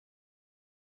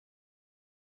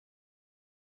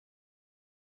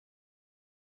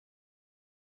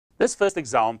This first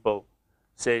example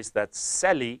says that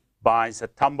Sally buys a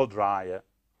tumble dryer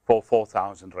for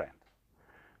 4,000 rand.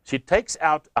 She takes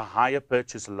out a hire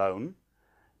purchase loan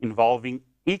involving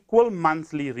equal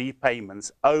monthly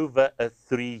repayments over a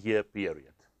 3-year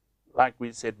period. Like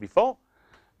we said before,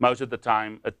 most of the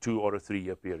time a 2 or a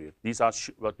 3-year period. These are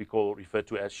what we refer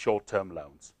to as short-term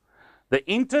loans. The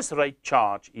interest rate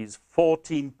charge is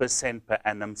 14% per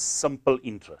annum simple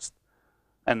interest.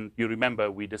 And you remember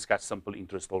we discussed simple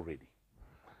interest already.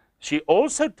 She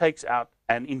also takes out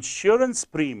an insurance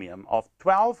premium of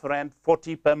 12.40 Rand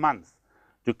per month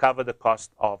to cover the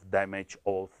cost of damage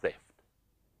or theft.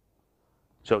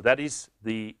 So that is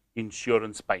the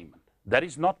insurance payment. That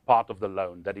is not part of the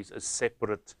loan. That is a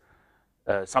separate,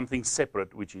 something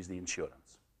separate, which is the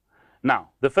insurance.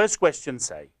 Now, the first question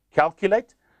say,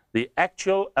 calculate the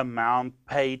actual amount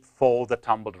paid for the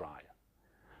tumble dryer.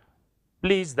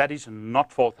 Please, that is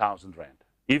not 4,000 Rand.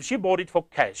 If she bought it for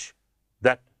cash,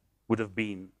 that would have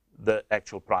been the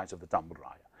actual price of the tumble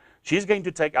dryer. She's going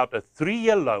to take out a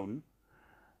 3-year loan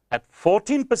at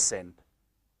 14%.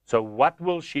 So what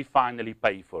will she finally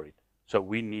pay for it? So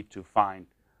we need to find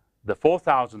the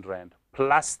 4,000 Rand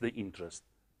plus the interest,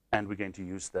 and we're going to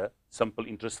use the simple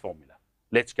interest formula.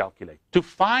 Let's calculate. To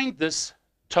find this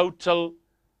total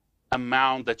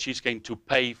amount that she's going to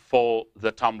pay for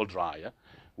the tumble dryer,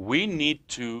 we need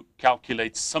to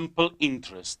calculate simple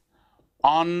interest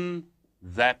on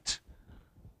that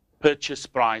purchase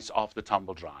price of the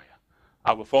tumble dryer.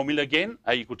 Our formula again,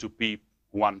 A equal to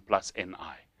P1 plus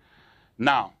NI.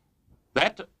 Now,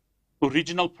 that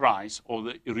original price or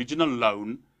the original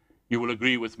loan, you will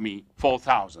agree with me,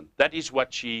 4,000. That is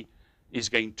what she is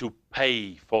going to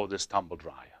pay for this tumble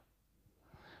dryer.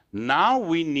 Now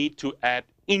we need to add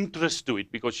interest to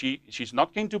it because she's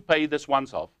not going to pay this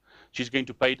once off. She's going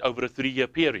to pay it over a 3-year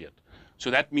period.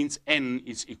 So that means N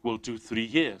is equal to 3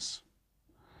 years.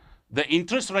 The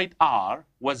interest rate R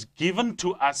was given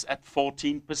to us at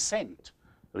 14%.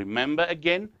 Remember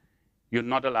again, you're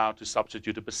not allowed to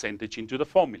substitute a percentage into the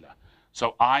formula.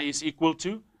 So I is equal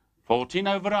to 14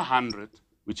 over 100,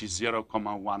 which is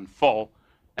 0.14,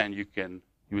 and you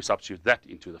substitute that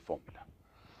into the formula.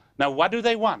 Now, what do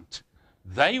they want?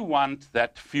 They want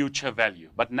that future value.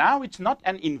 But now it's not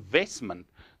an investment.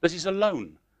 This is a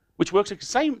loan, which works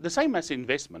the same as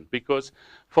investment, because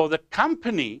for the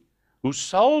company who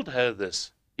sold her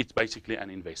this, it's basically an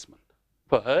investment.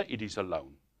 For her, it is a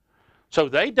loan. So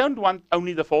they don't want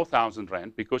only the 4,000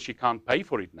 Rand because she can't pay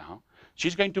for it now.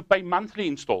 She's going to pay monthly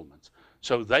installments.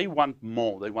 So they want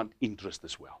more. They want interest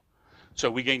as well. So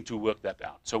we're going to work that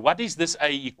out. So what is this A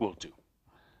equal to?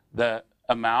 The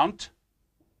amount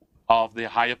of the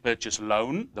hire purchase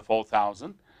loan, the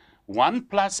 4,000, 1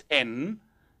 plus N,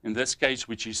 in this case,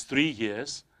 which is 3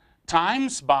 years,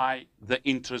 times by the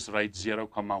interest rate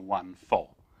 0.14.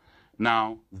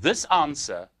 Now, this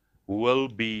answer will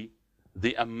be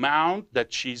the amount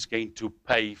that she's going to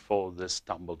pay for this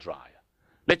tumble dryer.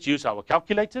 Let's use our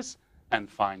calculators and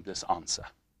find this answer.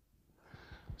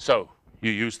 So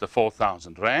you use the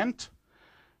 4,000 Rand,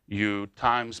 you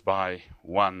times by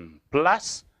 1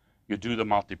 plus, you do the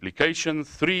multiplication,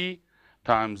 3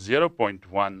 times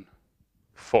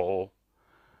 0.14,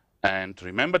 and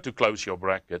remember to close your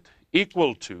bracket,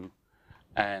 equal to,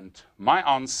 and my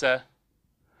answer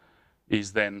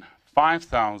is then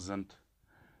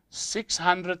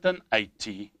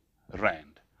 5,680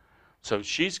 Rand. So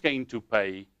she's going to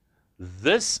pay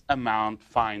this amount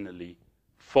finally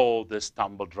for this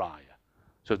tumble dryer.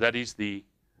 So that is the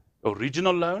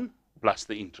original loan plus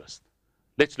the interest.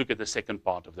 Let's look at the second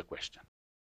part of the question.